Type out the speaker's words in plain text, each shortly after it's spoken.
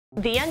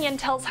The Onion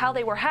tells how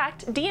they were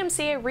hacked,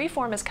 DMCA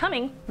reform is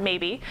coming,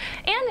 maybe,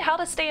 and how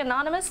to stay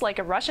anonymous like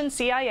a Russian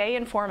CIA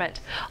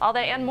informant. All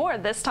that and more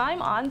this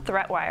time on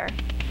ThreatWire.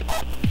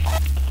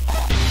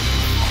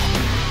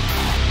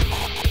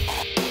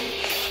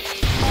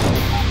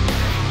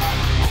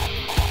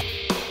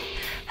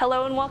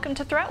 Hello and welcome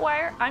to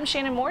ThreatWire. I'm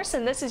Shannon Morse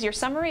and this is your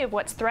summary of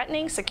what's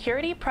threatening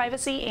security,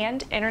 privacy,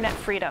 and internet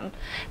freedom.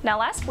 Now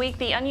last week,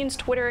 the Onion's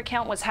Twitter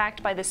account was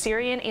hacked by the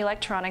Syrian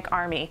Electronic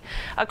Army.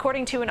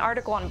 According to an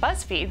article on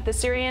BuzzFeed, the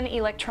Syrian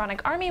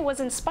Electronic Army was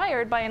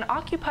inspired by an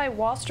Occupy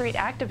Wall Street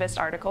activist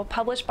article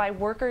published by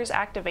Workers'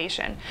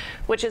 Activation,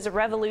 which is a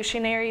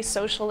revolutionary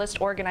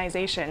socialist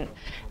organization.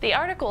 The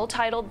article,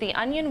 titled "The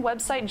Onion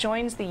Website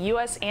Joins the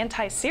U.S.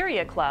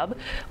 Anti-Syria Club,"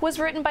 was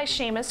written by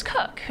Seamus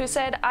Cook, who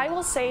said, "I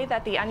will say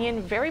that the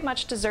Onion very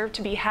much deserved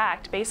to be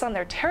hacked based on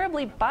their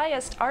terribly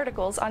biased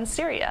articles on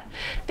Syria.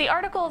 The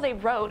article they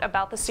wrote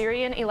about the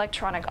Syrian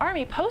Electronic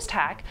Army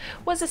post-hack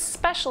was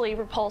especially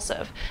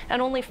repulsive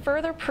and only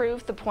further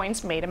proved the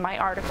points made in my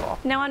article."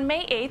 Now on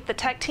May 8th, the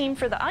tech team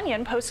for the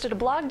Onion posted a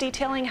blog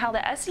detailing how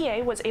the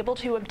SEA was able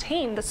to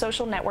obtain the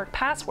social network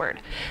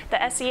password.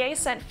 The SEA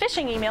sent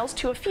phishing emails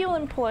to a few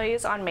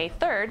employees on May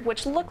 3rd,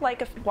 which looked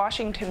like a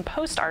Washington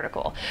Post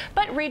article,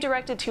 but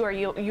redirected to a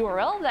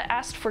URL that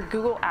asked for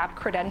Google app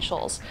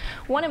credentials.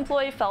 One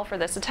employee fell for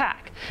this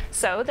attack,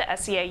 so the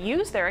SEA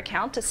used their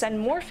account to send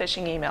more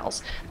phishing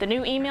emails. The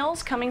new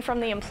emails coming from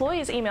the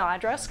employee's email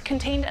address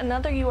contained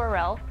another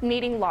URL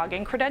needing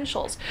login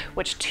credentials,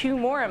 which two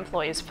more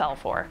employees fell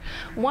for.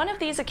 One of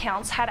these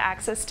accounts had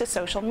access to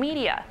social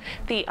media.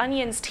 The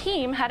Onion's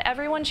team had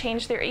everyone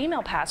change their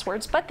email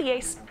passwords, but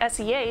the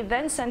SEA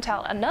then sent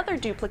out another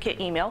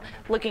duplicate email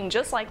looking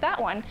just like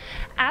that one,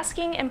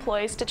 asking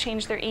employees to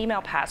change their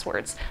email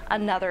passwords.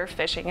 Another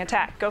phishing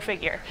attack. Go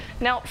figure.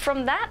 Now,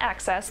 from that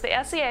access,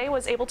 the SEA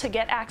was able to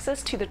get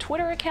access to the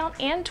Twitter account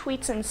and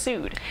tweets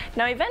ensued.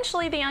 Now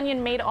eventually, the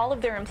Onion made all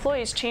of their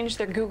employees change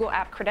their Google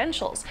app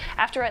credentials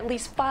after at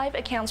least 5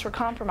 accounts were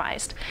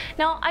compromised.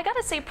 Now I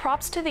gotta say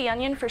props to the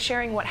Onion for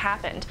sharing what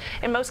happened.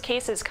 In most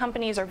cases,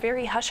 companies are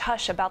very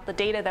hush-hush about the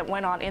data that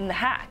went on in the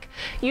hack.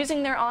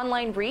 Using their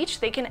online reach,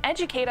 they can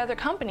educate other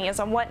companies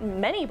on what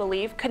many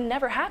believe could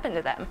never happen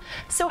to them.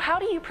 So how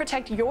do you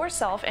protect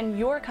yourself and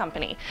your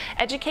company?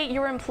 Educate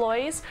your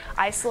employees,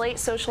 isolate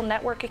social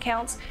network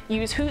accounts,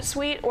 use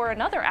Hootsuite or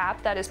another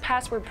app that is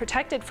password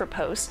protected for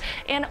posts,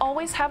 and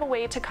always have a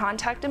way to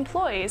contact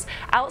employees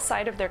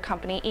outside of their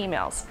company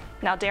emails.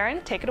 Now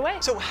Darren, take it away.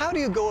 So how do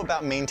you go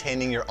about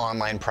maintaining your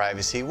online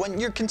privacy when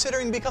you're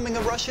considering becoming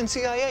a Russian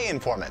CIA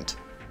informant?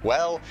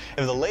 Well,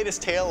 if the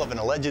latest tale of an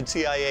alleged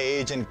CIA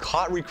agent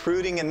caught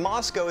recruiting in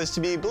Moscow is to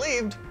be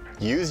believed,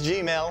 use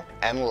Gmail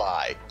and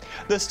lie.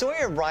 The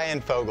story of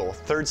Ryan Fogel,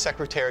 third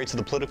secretary to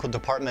the political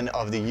department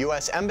of the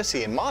U.S.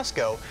 Embassy in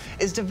Moscow,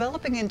 is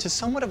developing into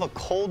somewhat of a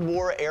Cold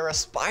War-era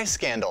spy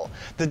scandal.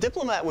 The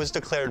diplomat was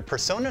declared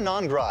persona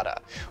non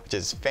grata, which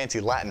is fancy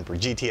Latin for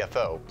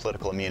GTFO,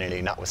 political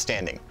immunity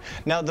notwithstanding.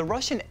 Now, the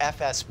Russian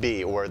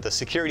FSB, or the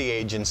security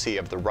agency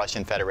of the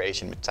Russian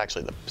Federation, it's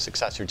actually the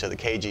successor to the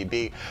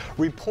KGB,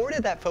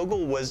 reported that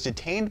Fogel was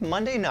detained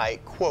Monday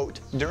night,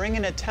 quote, during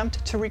an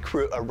attempt to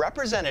recruit a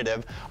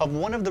representative of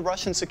one of the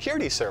Russian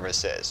security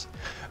services.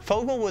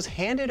 Fogel was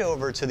handed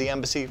over to the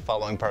embassy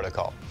following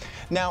protocol.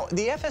 Now,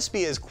 the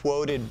FSB is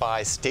quoted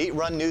by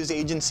state-run news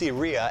agency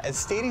RIA as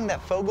stating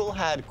that Fogel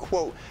had,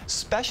 quote,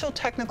 special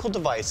technical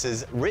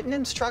devices, written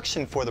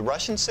instruction for the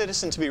Russian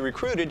citizen to be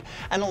recruited,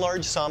 and a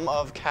large sum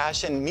of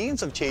cash and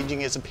means of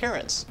changing his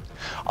appearance.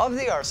 Of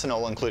the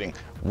arsenal, including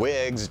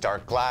wigs,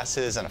 dark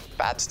glasses, and a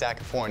fat stack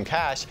of foreign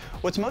cash,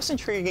 what's most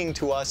intriguing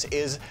to us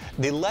is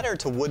the letter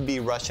to would-be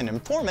Russian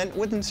informant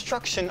with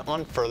instruction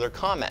on further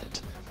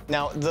comment.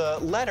 Now, the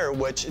letter,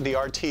 which the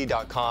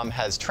RT.com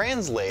has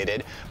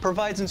translated,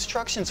 provides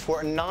instructions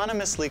for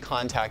anonymously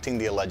contacting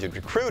the alleged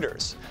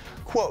recruiters.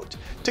 Quote,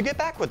 to get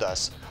back with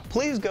us,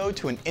 please go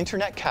to an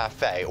internet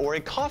cafe or a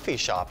coffee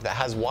shop that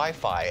has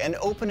Wi-Fi and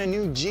open a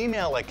new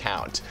Gmail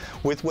account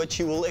with which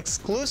you will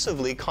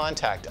exclusively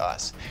contact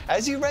us.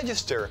 As you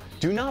register,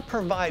 do not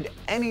provide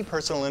any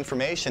personal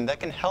information that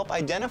can help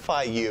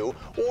identify you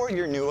or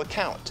your new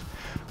account.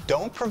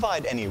 Don't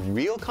provide any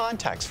real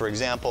contacts, for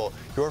example,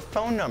 your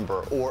phone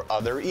number or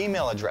other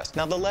email address.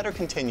 Now, the letter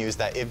continues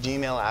that if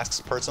Gmail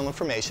asks personal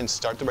information,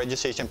 start the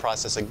registration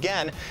process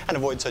again and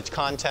avoid such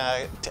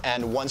contact.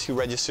 And once you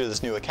register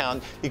this new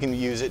account, you can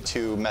use it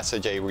to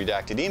message a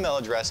redacted email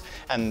address,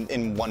 and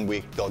in 1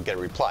 week, they'll get a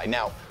reply.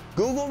 Now,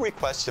 Google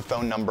requests a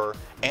phone number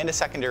and a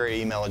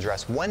secondary email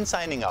address when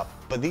signing up,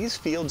 but these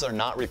fields are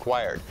not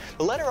required.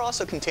 The letter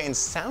also contains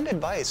sound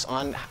advice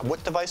on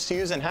what device to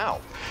use and how.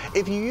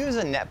 If you use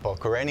a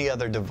netbook or any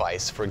other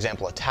device, for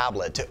example a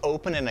tablet, to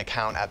open an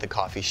account at the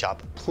coffee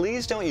shop,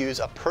 please don't use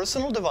a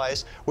personal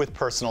device with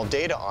personal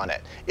data on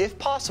it. If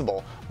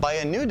possible, buy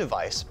a new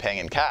device, paying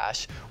in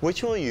cash,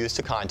 which you'll use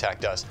to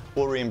contact us.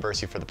 We'll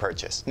reimburse you for the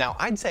purchase. Now,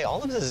 I'd say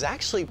all of this is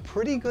actually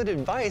pretty good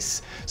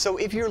advice, so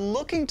if you're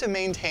looking to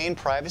maintain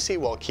privacy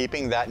while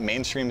keeping that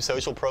mainstream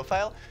social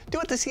profile, do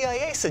what the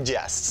CIA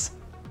suggests.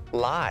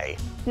 lie.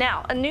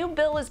 Now, a new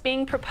bill is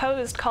being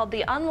proposed called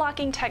the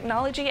Unlocking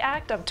Technology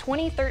Act of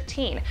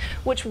 2013,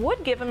 which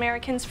would give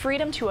Americans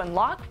freedom to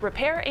unlock,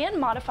 repair, and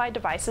modify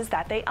devices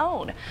that they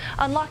own.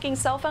 Unlocking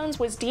cell phones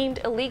was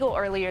deemed illegal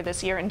earlier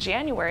this year in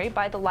January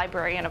by the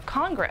Librarian of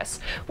Congress,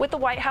 with the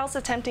White House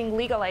attempting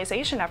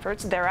legalization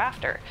efforts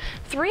thereafter.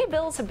 3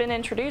 bills have been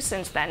introduced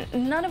since then,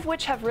 none of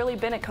which have really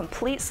been a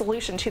complete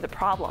solution to the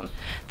problem.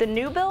 The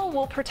new bill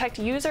will protect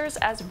users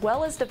as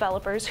well as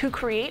developers who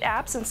create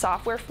apps and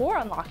software for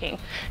unlocking.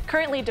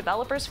 Currently,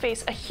 developers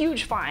face a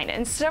huge fine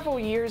and several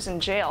years in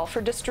jail for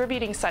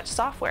distributing such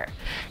software.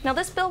 Now,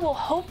 this bill will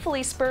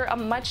hopefully spur a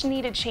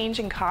much-needed change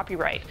in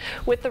copyright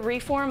with the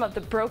reform of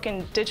the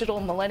broken Digital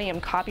Millennium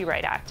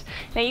Copyright Act.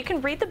 Now, you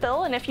can read the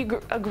bill, and if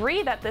you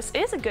agree that this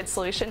is a good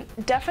solution,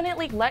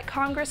 definitely let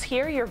Congress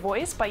hear your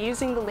voice by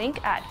using the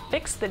link at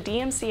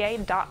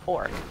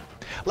fixthedmca.org.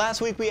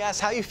 Last week we asked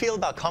how you feel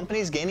about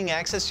companies gaining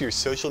access to your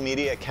social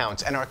media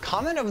accounts, and our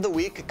comment of the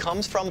week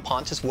comes from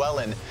Pontus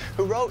Wellen,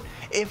 who wrote,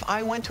 "If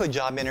I went to a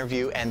job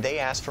interview and they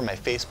asked for my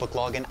Facebook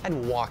login, I'd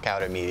walk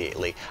out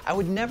immediately. I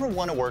would never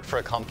want to work for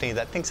a company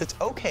that thinks it's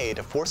okay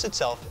to force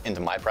itself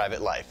into my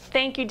private life."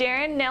 Thank you,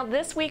 Darren. Now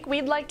this week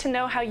we'd like to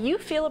know how you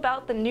feel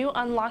about the new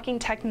Unlocking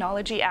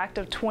Technology Act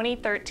of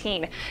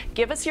 2013.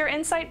 Give us your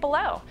insight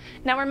below.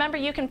 Now remember,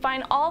 you can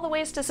find all the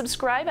ways to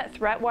subscribe at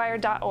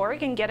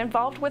threatwire.org and get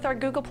involved with our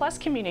Google Plus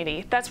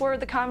community. That's where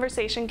the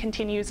conversation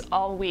continues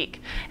all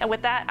week. And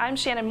with that, I'm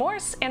Shannon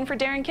Morse, and for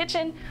Darren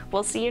Kitchen,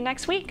 we'll see you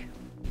next week.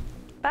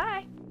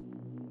 Bye.